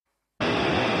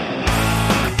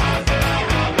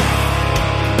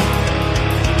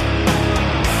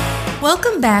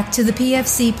Welcome back to the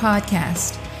PFC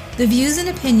podcast. The views and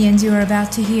opinions you are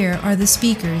about to hear are the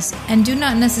speakers and do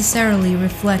not necessarily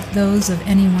reflect those of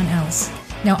anyone else.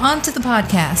 Now on to the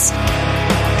podcast.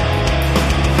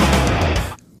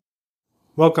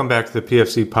 Welcome back to the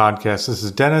PFC podcast. This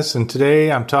is Dennis, and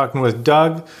today I'm talking with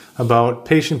Doug about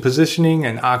patient positioning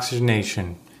and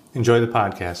oxygenation. Enjoy the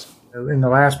podcast. In the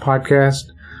last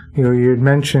podcast, you had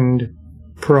mentioned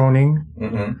proning.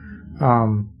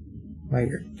 Mm-hmm.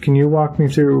 Can you walk me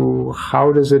through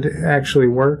how does it actually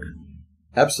work?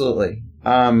 Absolutely.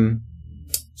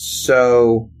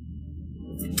 So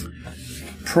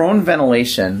prone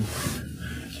ventilation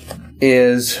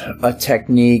is a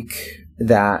technique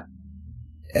that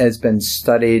has been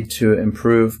studied to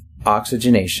improve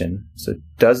oxygenation. So it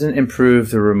doesn't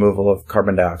improve the removal of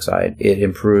carbon dioxide. It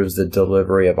improves the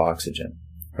delivery of oxygen,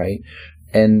 right?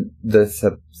 And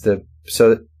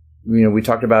we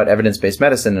talked about evidence-based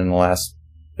medicine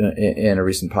in a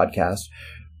recent podcast,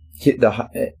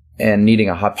 and needing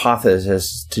a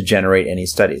hypothesis to generate any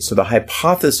studies. So the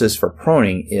hypothesis for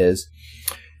proning is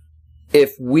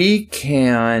if we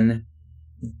can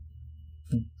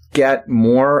get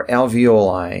more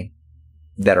alveoli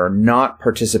that are not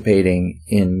participating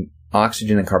in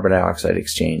oxygen and carbon dioxide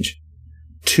exchange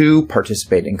to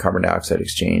participate in carbon dioxide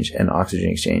exchange and oxygen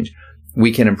exchange,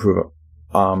 we can improve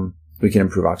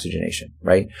oxygenation,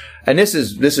 right? And this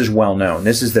is well known.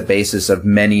 This is the basis of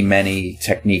many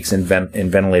techniques in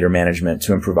ventilator management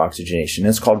to improve oxygenation.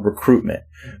 It's called recruitment.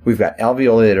 We've got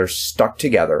alveoli that are stuck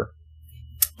together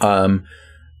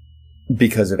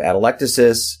because of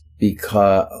atelectasis,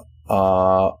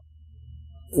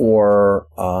 or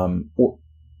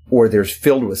they're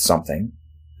filled with something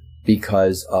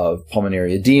because of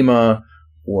pulmonary edema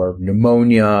or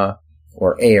pneumonia,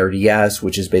 or ARDS,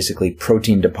 which is basically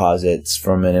protein deposits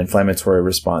from an inflammatory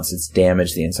response that's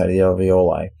damaged the inside of the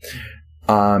alveoli.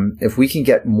 If we can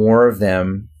get more of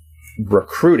them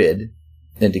recruited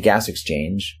into gas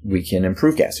exchange, we can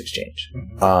improve gas exchange.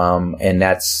 And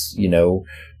that's,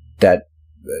 that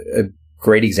a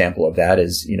great example of that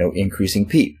is, increasing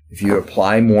PEEP. If you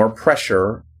apply more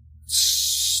pressure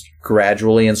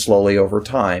gradually and slowly over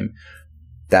time,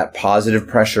 that positive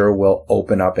pressure will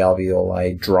open up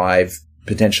alveoli,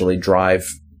 potentially drive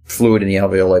fluid in the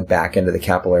alveoli back into the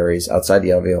capillaries outside the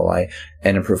alveoli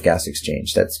and improve gas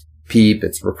exchange. That's PEEP,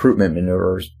 it's recruitment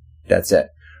maneuvers, that's it.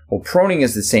 Well, proning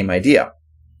is the same idea.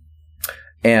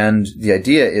 And the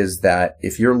idea is that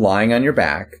if you're lying on your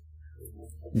back,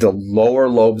 the lower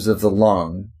lobes of the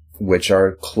lung, which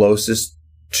are closest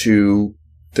to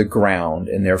the ground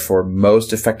and therefore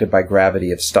most affected by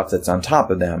gravity of stuff that's on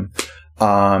top of them,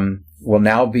 will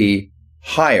now be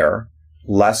higher,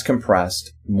 less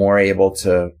compressed, more able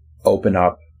to open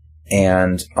up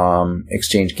and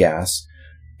exchange gas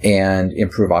and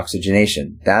improve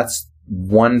oxygenation. That's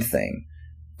one thing.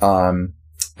 And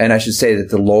I should say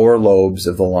that the lower lobes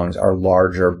of the lungs are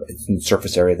larger in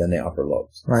surface area than the upper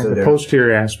lobes. Right, so the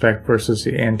posterior aspect versus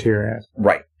the anterior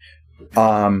aspect.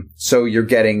 Right. So you're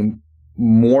getting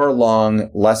more lung,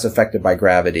 less affected by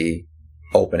gravity,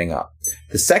 opening up.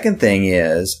 The second thing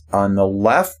is, on the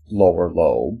left lower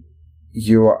lobe,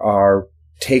 you are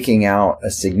taking out a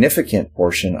significant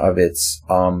portion of its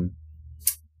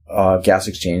gas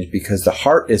exchange because the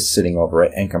heart is sitting over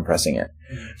it and compressing it.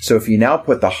 So if you now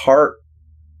put the heart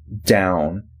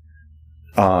down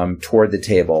toward the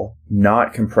table,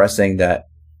 not compressing that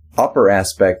upper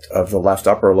aspect of the left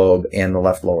upper lobe and the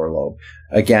left lower lobe,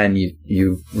 again,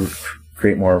 you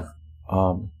create more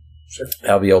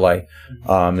alveoli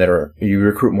you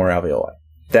recruit more alveoli.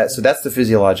 So that's the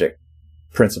physiologic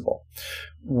principle.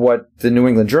 What the New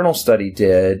England Journal study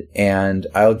did, and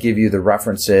I'll give you the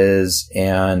references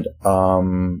and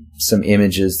some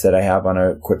images that I have on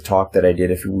a quick talk that I did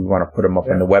if we want to put them up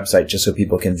on the website just so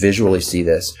people can visually see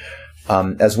this,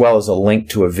 as well as a link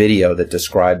to a video that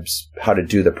describes how to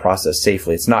do the process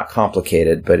safely. It's not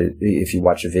complicated, but if you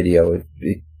watch a video,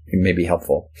 it may be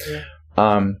helpful. Yeah.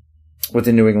 What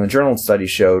the New England Journal study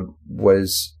showed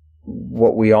was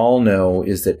what we all know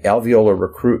is that alveolar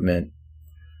recruitment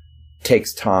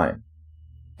takes time.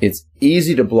 It's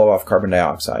easy to blow off carbon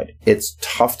dioxide. It's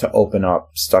tough to open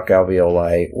up stuck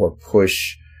alveoli or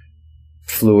push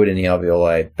fluid in the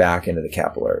alveoli back into the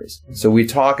capillaries. So we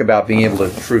talk about being able to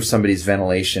improve somebody's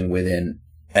ventilation within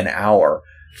an hour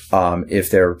if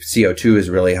their CO2 is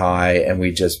really high and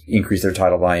we just increase their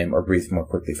tidal volume or breathe more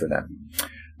quickly for them.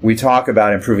 We talk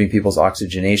about improving people's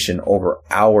oxygenation over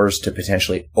hours to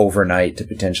potentially overnight to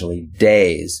potentially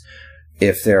days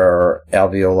if their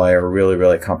alveoli are really,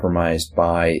 really compromised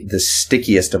by the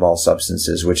stickiest of all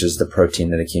substances, which is the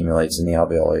protein that accumulates in the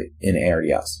alveoli in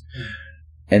ARDS.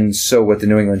 And so what the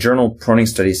New England Journal proning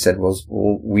study said was,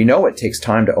 well, we know it takes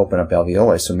time to open up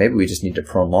alveoli, so maybe we just need to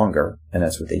prone longer. And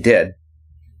that's what they did.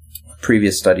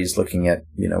 Previous studies looking at,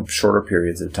 shorter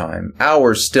periods of time,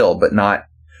 hours still, but not,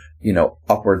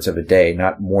 upwards of a day,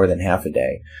 not more than half a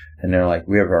day. And they're like,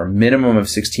 we have our minimum of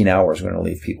 16 hours we're going to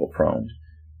leave people proned,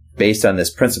 based on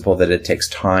this principle that it takes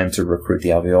time to recruit the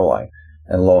alveoli.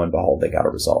 And lo and behold, they got a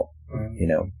result.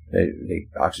 The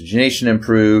oxygenation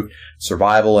improved,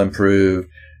 survival improved,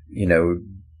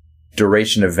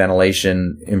 duration of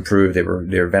ventilation improved. They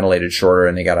were ventilated shorter,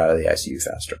 and they got out of the ICU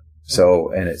faster.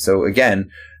 So again,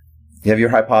 you have your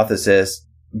hypothesis.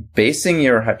 Basing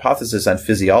your hypothesis on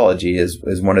physiology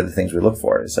is one of the things we look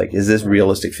for. It's like, is this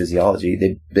realistic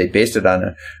physiology? They based it on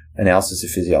an analysis of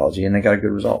physiology, and they got a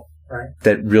good result. Right.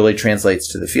 That really translates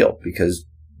to the field, because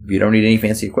you don't need any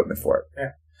fancy equipment for it.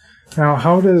 Yeah. Now,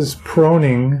 how does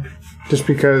proning, just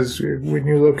because when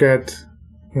you look at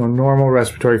normal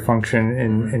respiratory function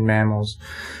in mammals,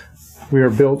 we are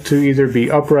built to either be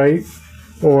upright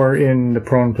or in the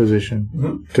prone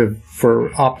position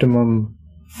for optimum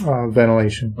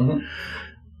ventilation. Mm-hmm.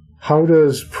 How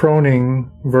does proning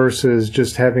versus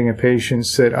just having a patient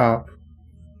sit up,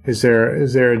 is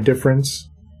there a difference?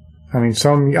 I mean,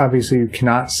 some obviously you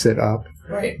cannot sit up,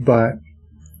 right? But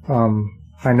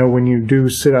I know when you do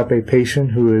sit up a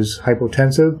patient who is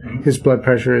hypotensive, his blood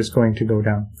pressure is going to go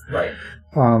down. Right.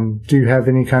 Do you have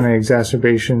any kind of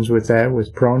exacerbations with that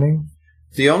with proning?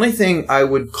 The only thing I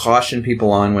would caution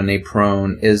people on when they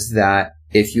prone is that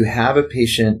if you have a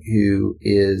patient who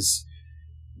is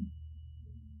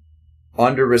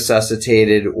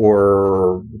under-resuscitated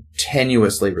or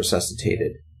tenuously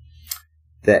resuscitated,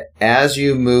 that as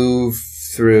you move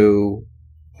through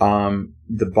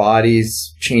the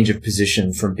body's change of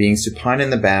position from being supine in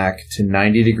the back to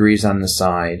 90 degrees on the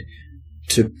side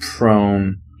to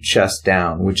prone chest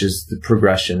down, which is the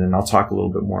progression, and I'll talk a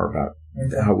little bit more about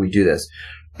how we do this,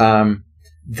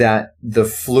 that the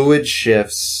fluid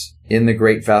shifts in the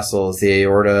great vessels, the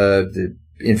aorta, the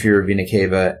inferior vena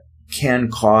cava,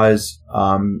 can cause,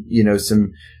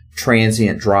 some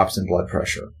transient drops in blood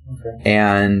pressure. Okay.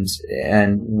 And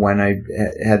when I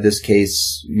had this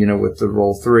case, with the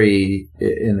Roll 3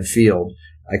 in the field,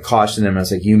 I cautioned them. I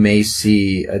was like, you may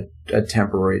see a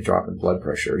temporary drop in blood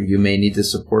pressure. You may need to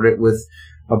support it with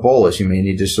a bolus. You may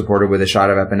need to support it with a shot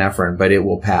of epinephrine, but it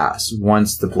will pass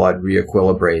once the blood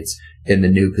reequilibrates in the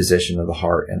new position of the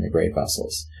heart and the great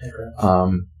vessels.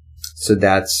 Okay. So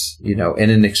that's, in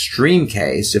an extreme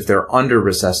case, if they're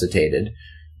under-resuscitated,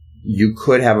 you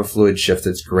could have a fluid shift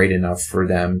that's great enough for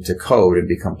them to code and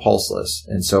become pulseless.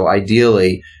 And so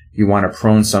ideally, you want to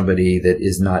prone somebody that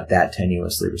is not that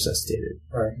tenuously resuscitated.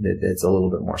 Right. That's a little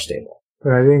bit more stable.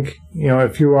 But I think,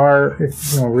 if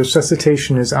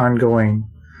resuscitation is ongoing,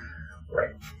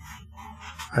 right,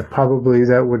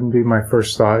 that wouldn't be my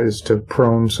first thought, is to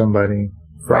prone somebody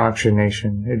for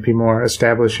oxygenation. It'd be more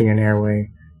establishing an airway,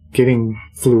 getting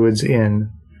fluids in.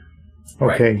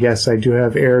 Okay, right. Yes, I do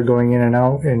have air going in and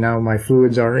out, and now my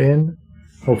fluids are in.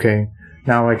 Okay,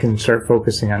 now I can start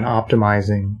focusing on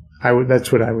optimizing.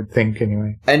 That's what I would think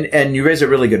anyway. And you raise a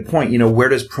really good point. Where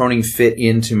does proning fit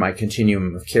into my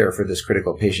continuum of care for this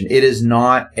critical patient? It is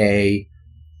not a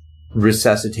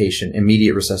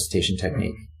immediate resuscitation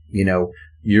technique.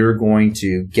 You're going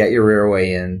to get your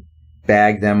airway in,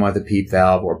 bag them with a PEEP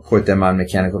valve, or put them on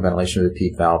mechanical ventilation with a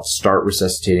PEEP valve, start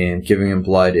resuscitating them, giving them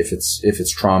blood if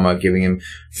it's trauma, giving them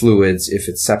fluids if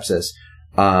it's sepsis.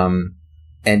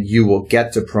 And you will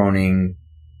get to proning,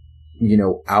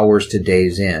 hours to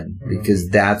days in, because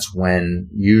that's when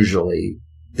usually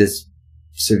this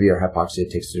severe hypoxia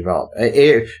takes to develop.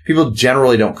 People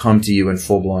generally don't come to you in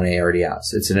full-blown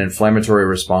ARDS. It's an inflammatory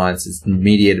response. It's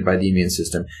mediated by the immune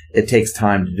system. It takes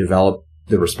time to develop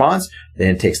the response,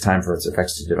 then it takes time for its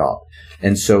effects to develop.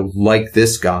 And so, like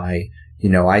this guy,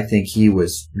 I think he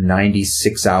was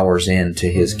 96 hours into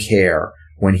his care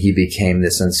when he became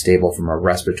this unstable from a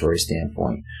respiratory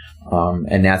standpoint.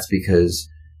 And that's because,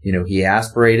 he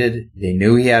aspirated. They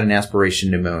knew he had an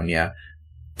aspiration pneumonia.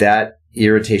 That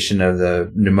irritation of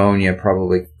the pneumonia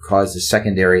probably caused a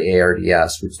secondary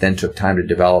ARDS, which then took time to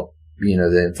develop,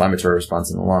 the inflammatory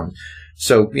response in the lungs.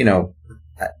 So,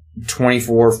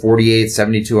 24, 48,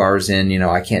 72 hours in,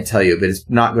 I can't tell you, but it's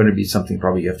not going to be something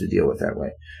probably you have to deal with that way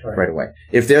right away.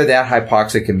 If they're that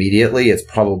hypoxic immediately, it's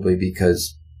probably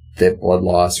because they have blood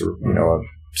loss or,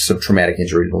 some traumatic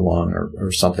injury to the lung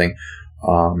or something.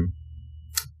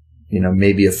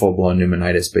 Maybe a full-blown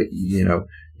pneumonitis, but,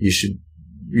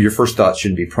 your first thought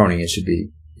shouldn't be proning. It should be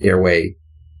airway,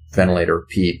 ventilator,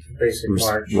 PEEP. Basic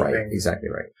march. Right, exactly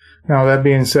right. Now, that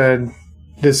being said,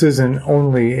 this isn't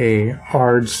only a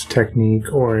ARDS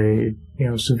technique or a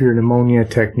severe pneumonia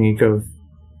technique of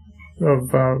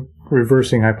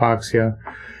reversing hypoxia.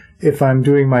 If I'm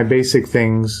doing my basic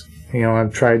things,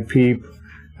 I've tried PEEP,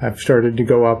 I've started to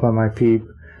go up on my PEEP,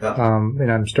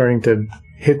 and I'm starting to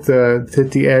hit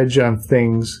the edge on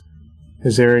things.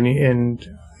 Is there any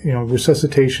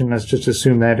resuscitation? Let's just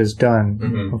assume that is done.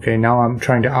 Mm-hmm. Okay, now I'm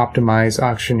trying to optimize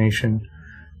oxygenation.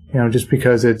 Just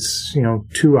because it's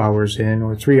 2 hours in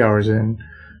or 3 hours in,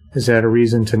 is that a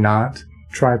reason to not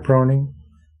try proning?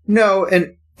 No,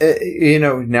 and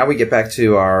now we get back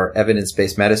to our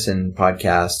evidence-based medicine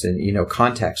podcast and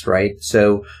context, right?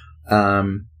 So,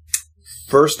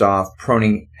 first off,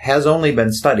 proning has only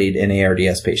been studied in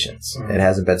ARDS patients. Mm-hmm. It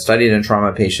hasn't been studied in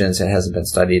trauma patients. It hasn't been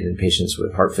studied in patients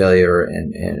with heart failure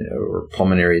or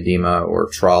pulmonary edema or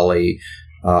TRALI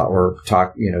or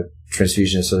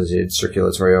transfusion-associated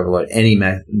circulatory overload. Any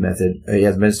method. It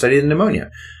hasn't been studied in pneumonia.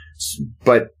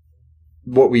 But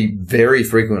what we very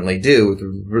frequently do with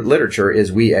the literature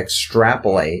is we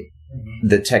extrapolate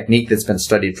the technique that's been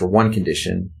studied for one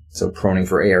condition, so proning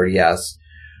for ARDS,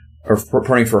 or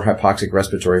proning for hypoxic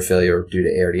respiratory failure due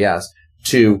to ARDS,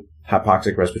 to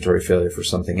hypoxic respiratory failure for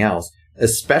something else,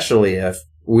 especially if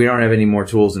we don't have any more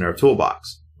tools in our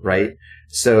toolbox, right?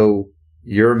 So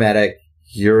you're a medic,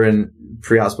 you're in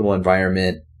pre-hospital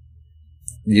environment,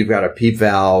 you've got a PEEP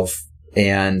valve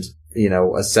and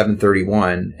a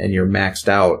 731 and you're maxed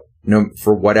out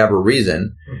for whatever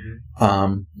reason.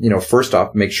 Mm-hmm. First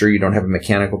off, make sure you don't have a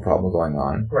mechanical problem going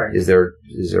on. Right. Is there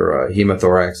a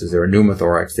hemothorax? Is there a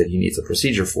pneumothorax that he needs a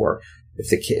procedure for?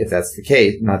 If that's the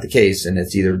case, not the case, and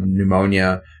it's either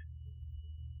pneumonia,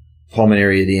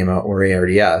 pulmonary edema, or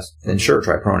ARDS, then sure,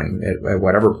 try proning at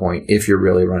whatever point if you're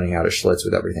really running out of Schlitz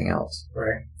with everything else.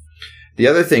 Right. The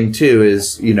other thing too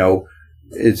is,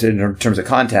 it's in terms of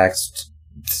context,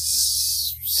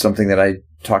 something that I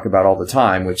talk about all the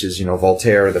time, which is,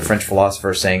 Voltaire, the French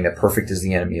philosopher, saying that perfect is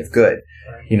the enemy of good.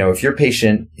 Right. If your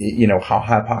patient, how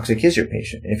hypoxic is your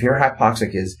patient? If your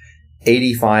hypoxic is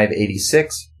 85,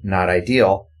 86, not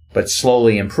ideal, but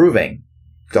slowly improving,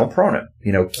 don't prone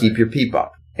him. Keep your PEEP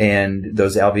up. And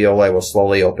those alveoli will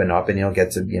slowly open up and you'll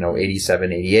get to,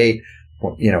 87, 88.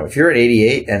 If you're at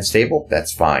 88 and stable,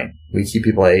 that's fine. We keep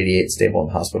people at 88 stable in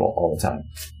the hospital all the time.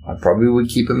 I probably would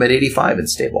keep him at 85 and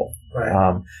stable.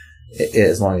 Right.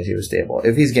 As long as he was stable.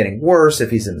 If he's getting worse,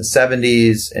 if he's in the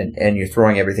 70s and you're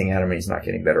throwing everything at him and he's not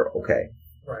getting better, okay.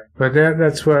 Right. But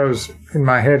that's what I was in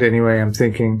my head anyway. I'm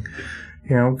thinking,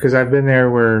 because I've been there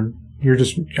where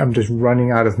I'm just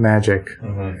running out of magic.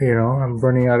 Mm-hmm. I'm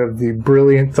running out of the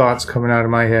brilliant thoughts coming out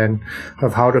of my head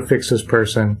of how to fix this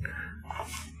person.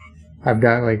 I've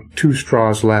got like 2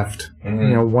 straws left.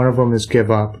 Mm-hmm. One of them is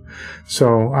give up.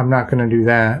 So I'm not going to do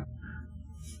that.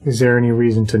 Is there any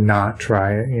reason to not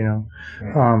try it?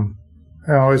 Mm-hmm.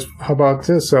 How about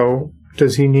this? So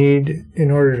does he need,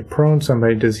 in order to prone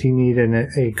somebody, does he need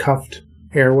a cuffed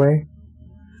airway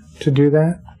to do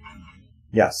that?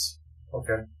 Yes.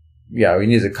 Okay. Yeah, we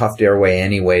need a cuffed airway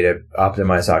anyway to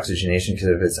optimize oxygenation, because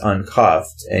if it's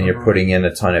uncuffed and you're putting in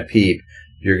a ton of PEEP,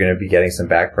 you're going to be getting some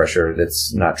back pressure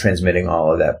that's not transmitting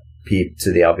all of that PEEP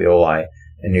to the alveoli,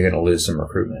 and you're going to lose some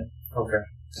recruitment. Okay.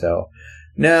 So,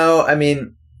 no,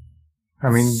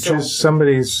 just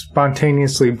somebody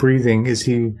spontaneously breathing, is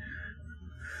he...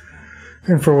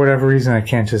 And for whatever reason, I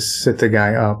can't just sit the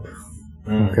guy up.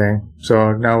 Mm. Okay?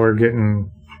 So now we're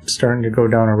starting to go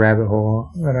down a rabbit hole,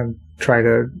 and I'm trying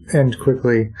to end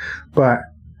quickly. But,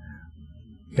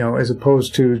 as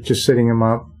opposed to just sitting him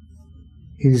up,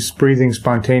 he's breathing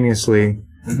spontaneously,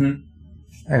 mm-hmm.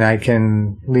 and I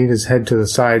can lead his head to the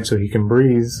side so he can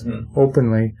breathe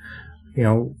openly.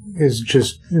 Is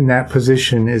just in that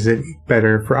position, is it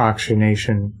better for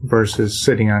oxygenation versus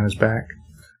sitting on his back?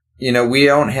 We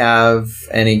don't have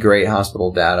any great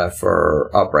hospital data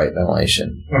for upright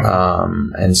ventilation.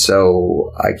 Mm-hmm. And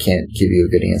so I can't give you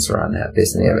a good answer on that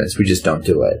based on the evidence. We just don't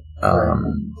do it.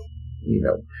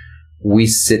 We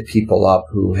sit people up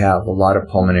who have a lot of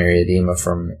pulmonary edema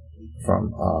from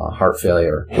heart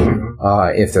failure,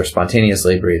 if they're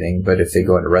spontaneously breathing. But if they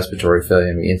go into respiratory failure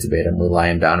and we intubate them, we lie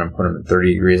them down and put them at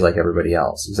 30 degrees like everybody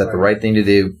else. Is that the right thing to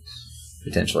do?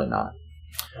 Potentially not.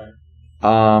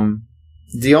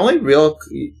 The only real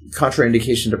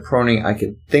contraindication to proning I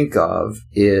could think of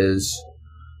is,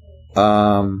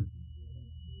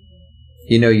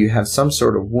 you have some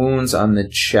sort of wounds on the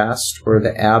chest or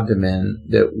the abdomen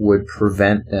that would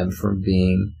prevent them from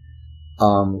being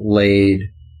laid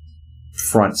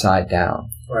front side down.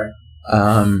 Right.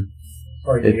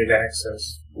 Or you needed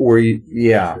access.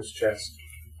 Yeah. To his chest.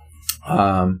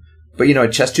 But, a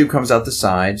chest tube comes out the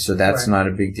side, so that's not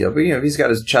a big deal. But, if he's got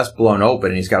his chest blown open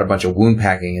and he's got a bunch of wound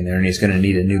packing in there and he's going to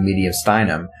need a new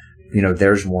mediastinum,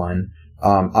 there's one.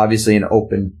 Obviously, an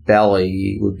open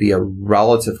belly would be a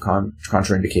relative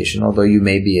contraindication, although you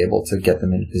may be able to get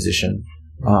them in position.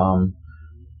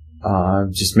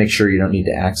 Just make sure you don't need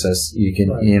to access. You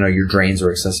can, your drains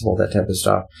are accessible, that type of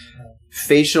stuff.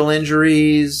 Facial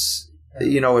injuries,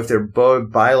 if they're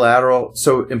bilateral.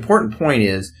 So, important point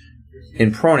is,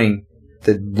 in proning,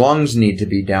 the lungs need to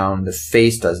be down. The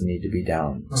face doesn't need to be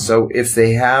down. So, if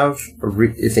they have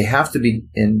to be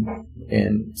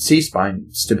in C-spine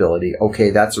stability,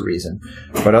 okay, that's a reason.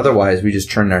 But otherwise, we just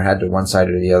turn their head to one side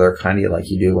or the other, kind of like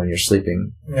you do when you're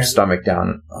sleeping, stomach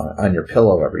down on your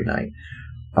pillow every night.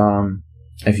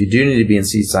 If you do need to be in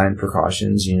C-spine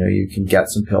precautions, you can get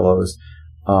some pillows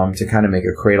to kind of make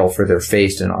a cradle for their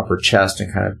face and upper chest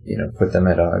and kind of, put them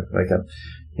at a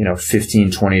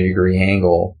 15, 20 degree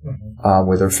angle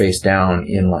with their face down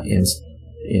in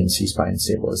C-spine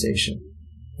stabilization.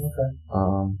 Okay.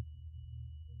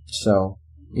 So,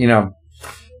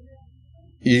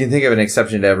 you can think of an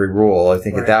exception to every rule. I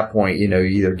think at that point, you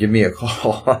either give me a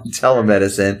call on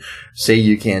telemedicine, say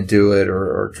you can't do it,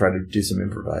 or try to do some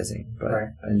improvising. But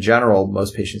in general,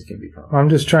 most patients can be prone. I'm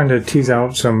just trying to tease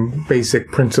out some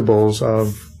basic principles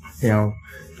of,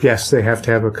 yes, they have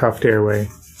to have a cuffed airway.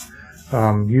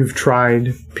 You've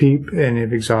tried PEEP and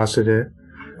you've exhausted it.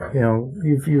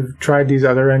 You've tried these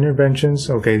other interventions.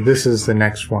 Okay, this is the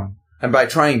next one. And by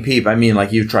trying PEEP, I mean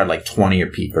you've tried 20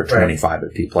 of PEEP or 25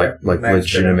 of PEEP, like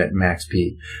legitimate max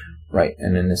PEEP. Right.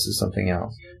 And then this is something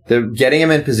else. Getting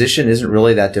them in position isn't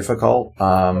really that difficult.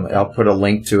 I'll put a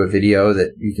link to a video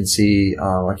that you can see.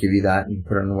 I'll give you that and you can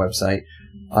put it on the website.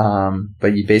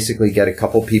 But you basically get a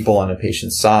couple people on a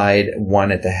patient's side,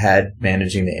 one at the head,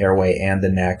 managing the airway and the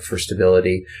neck for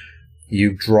stability.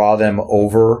 You draw them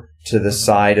over to the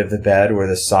side of the bed or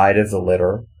the side of the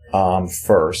litter,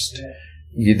 first.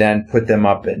 You then put them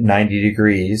up at 90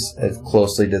 degrees as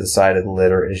closely to the side of the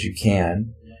litter as you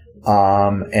can.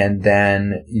 And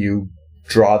then you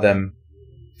draw them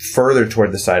further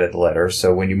toward the side of the litter.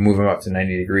 So when you move them up to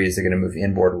 90 degrees, they're going to move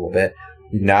inboard a little bit.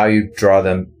 Now you draw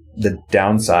them the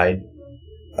downside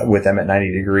with them at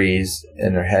 90 degrees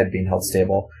and their head being held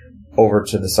stable over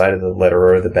to the side of the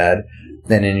litter or the bed.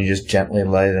 Then you just gently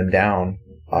lay them down,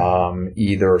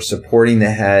 either supporting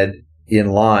the head in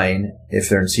line if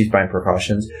they're in C-spine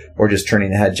precautions, or just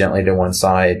turning the head gently to one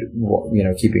side,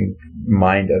 keeping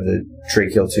mind of the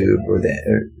tracheal tube or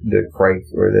the cric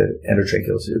or the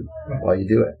endotracheal tube while you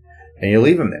do it. And you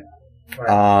leave them there.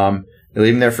 You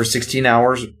leave them there for 16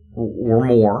 hours or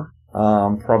more,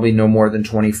 probably no more than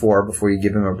 24 before you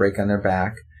give them a break on their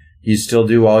back. You still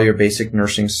do all your basic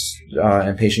nursing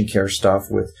and patient care stuff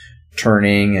with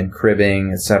turning and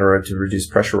cribbing, etc., to reduce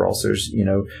pressure ulcers.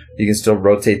 You can still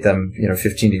rotate them,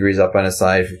 15 degrees up on a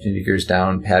side, 15 degrees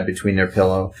down, pad between their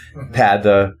pillow, pad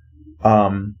the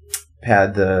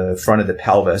front of the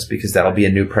pelvis, because that'll be a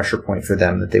new pressure point for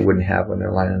them that they wouldn't have when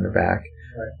they're lying on their back.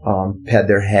 Pad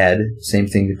their head, same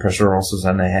thing, the pressure ulcers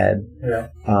on the head.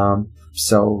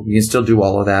 So you can still do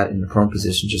all of that in the prone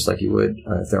position just like you would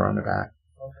if they're on their back.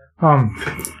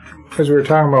 As we were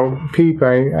talking about PEEP,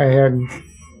 I had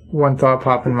one thought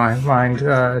pop in my mind,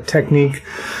 technique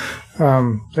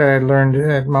that I learned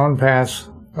at Mountain Pass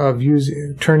of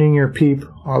turning your PEEP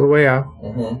all the way up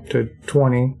to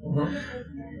 20,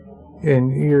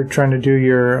 and you're trying to do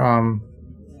your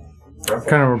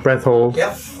kind of a breath hold,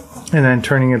 and then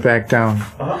turning it back down.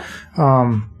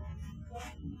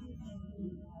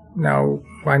 Now,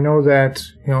 I know that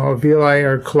alveoli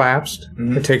are collapsed.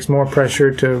 It takes more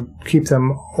pressure to keep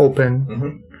them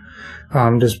open.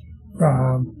 What is it?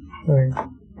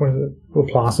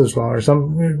 Laplace's law or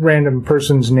some random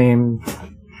person's name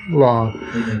law.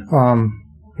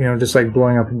 Just like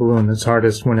blowing up a balloon. It's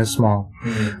hardest when it's small.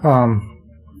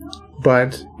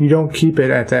 But you don't keep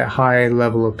it at that high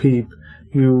level of PEEP.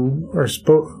 You are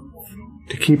supposed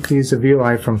to keep these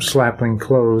alveoli from slapping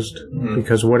closed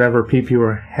because whatever PEEP you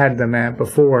had them at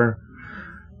before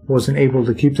wasn't able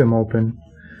to keep them open.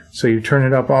 So you turn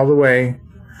it up all the way.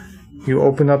 You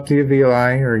open up the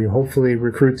alveoli, or you hopefully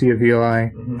recruit the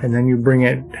alveoli, and then you bring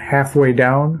it halfway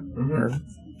down. Or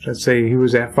let's say he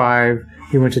was at 5,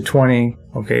 he went to 20.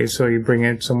 Okay, so you bring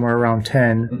it somewhere around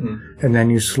 10, and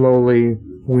then you slowly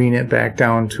wean it back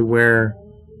down to where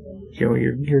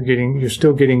you're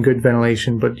still getting good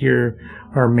ventilation, but you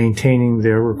are maintaining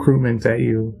the recruitment that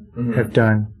you have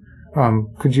done.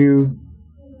 Could you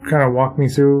kind of walk me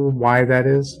through why that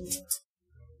is?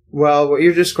 Well, what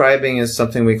you're describing is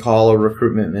something we call a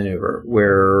recruitment maneuver,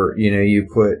 where, you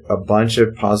put a bunch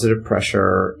of positive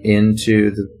pressure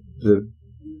into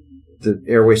the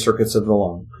airway circuits of the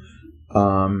lung,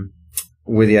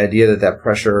 with the idea that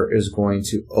pressure is going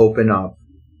to open up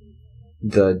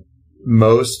the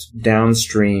most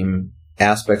downstream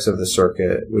aspects of the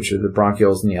circuit, which are the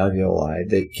bronchioles and the alveoli,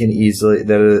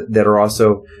 that are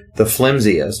also the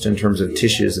flimsiest in terms of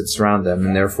tissues that surround them,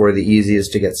 and therefore the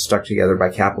easiest to get stuck together by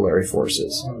capillary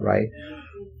forces, right?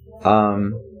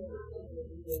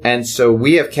 And so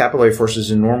we have capillary forces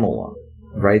in normal lung,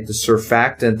 right? The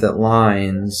surfactant that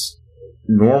lines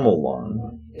normal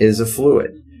lung is a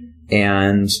fluid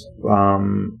and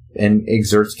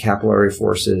exerts capillary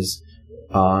forces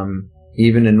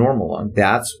even in normal lung.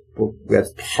 That's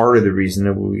part of the reason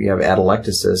that we have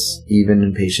atelectasis even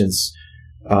in patients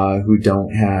who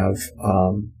don't have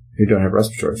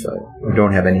respiratory failure, who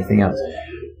don't have anything else.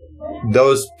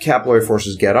 Those capillary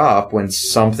forces get up when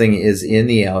something is in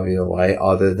the alveoli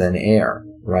other than air,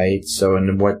 right? So,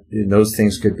 those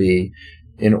things could be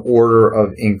in order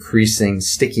of increasing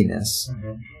stickiness.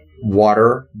 Mm-hmm.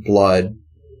 Water, blood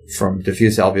from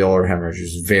diffuse alveolar hemorrhage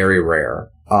is very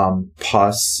rare.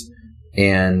 Pus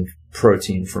and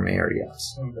protein from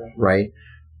ARDS, okay. Right?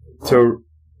 So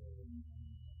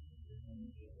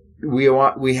we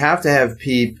have to have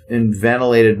PEEP in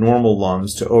ventilated normal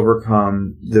lungs to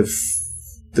overcome the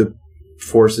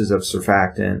forces of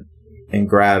surfactant and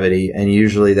gravity, and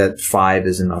usually that 5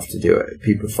 is enough to do it.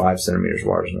 PEEP of 5 centimeters of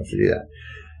water is enough to do that.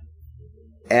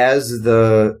 As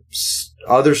the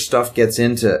other stuff gets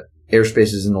into air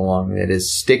spaces in the lung that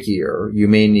is stickier, you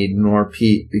may need more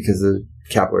PEEP because the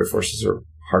capillary forces are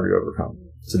harder to overcome.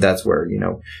 So that's where, in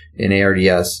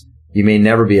ARDS, you may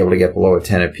never be able to get below a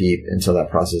 10 of PEEP until that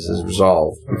process is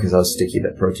resolved because how sticky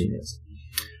that protein is.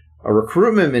 A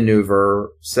recruitment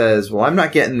maneuver says, well, I'm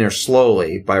not getting there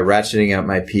slowly by ratcheting up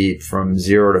my PEEP from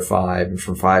 0 to 5 and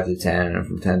from 5 to 10 and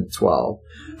from 10 to 12.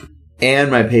 And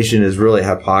my patient is really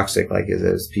hypoxic, like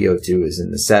his PO2 is in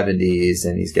the 70s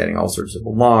and he's getting all sorts of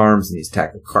alarms and he's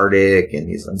tachycardic and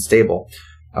he's unstable.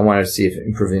 I want to see if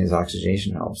improving his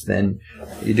oxygenation helps. Then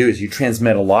what you do is you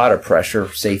transmit a lot of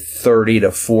pressure, say 30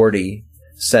 to 40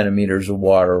 centimeters of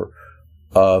water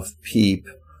of PEEP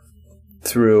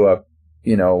through a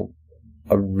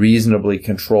reasonably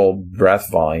controlled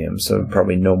breath volume. So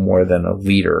probably no more than a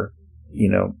liter,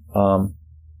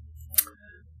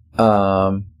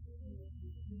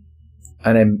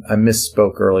 And I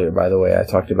misspoke earlier, by the way. I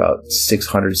talked about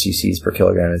 600 cc's per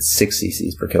kilogram. It's 6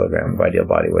 cc's per kilogram of ideal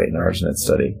body weight in our ARSENET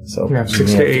study. So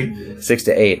 6 to 8. 6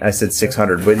 to 8. I said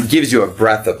 600, but it gives you a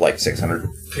breath of like 600.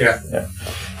 Yeah.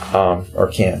 Or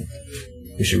can.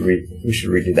 We should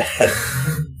redo that.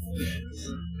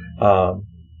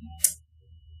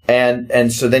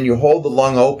 And so then you hold the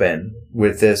lung open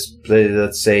with this,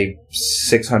 let's say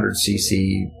 600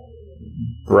 cc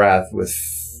breath with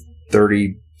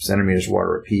 30 centimeters of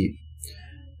water of PEEP,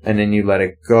 and then you let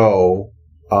it go.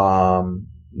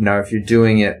 Now, if you're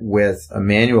doing it with a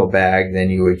manual bag, then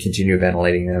you would continue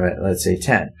ventilating them at, let's say,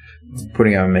 10.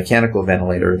 Putting on a mechanical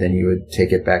ventilator, then you would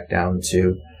take it back down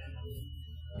to,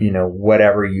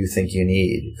 whatever you think you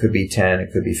need. It could be 10, it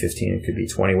could be 15, it could be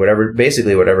 20, whatever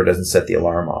doesn't set the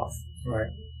alarm off. Right.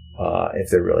 If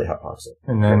they're really hypoxic.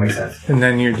 And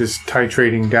then you're just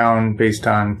titrating down based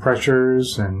on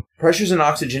pressures and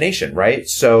oxygenation, right?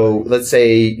 So let's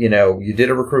say, you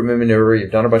did a recruitment maneuver,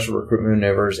 you've done a bunch of recruitment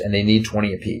maneuvers, and they need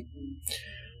 20 of PEEP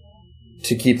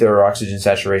to keep their oxygen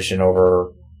saturation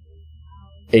over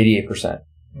 88%.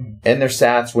 Mm-hmm. And their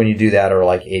sats, when you do that, are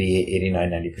like 88,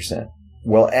 89, 90%.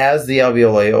 Well, as the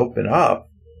alveoli open up,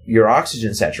 your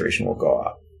oxygen saturation will go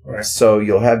up. Right. So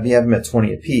you'll have them at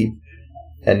 20 of PEEP,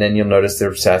 and then you'll notice their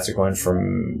sats are going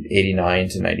from 89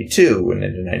 to 92, and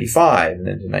then to 95, and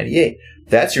then to 98.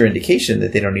 That's your indication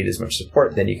that they don't need as much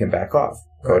support. Then you can back off.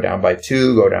 Go down by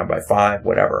 2, go down by 5,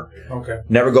 whatever. Okay.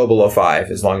 Never go below 5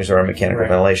 as long as they're on mechanical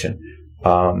ventilation.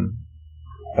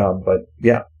 But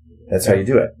yeah, that's how you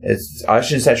do it. It's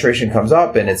oxygen saturation comes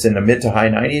up and it's in the mid to high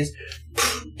 90s.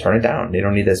 Turn it down. They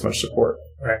don't need as much support.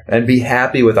 Right. And be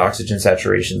happy with oxygen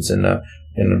saturations in the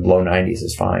low 90s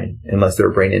is fine, unless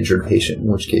they're a brain injured patient, in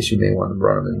which case you may want to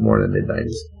run them in more than mid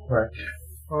 90s. Right.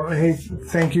 Well, hey,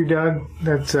 thank you, Doug.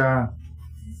 That's I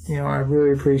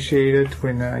really appreciate it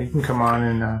when you can come on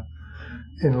and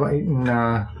enlighten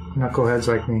knuckleheads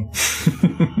like me.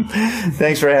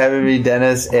 Thanks for having me,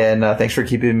 Dennis, and thanks for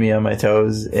keeping me on my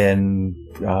toes, and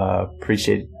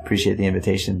appreciate the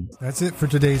invitation. That's it for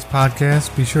today's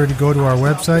podcast. Be sure to go to our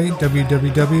website,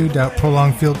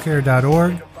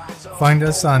 www.prolongedfieldcare.org. Find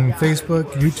us on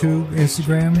Facebook, YouTube,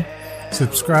 Instagram.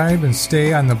 Subscribe and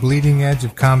stay on the bleeding edge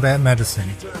of combat medicine.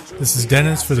 This is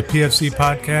Dennis for the PFC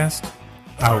Podcast.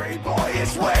 Out. Boy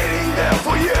is waiting there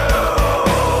for you.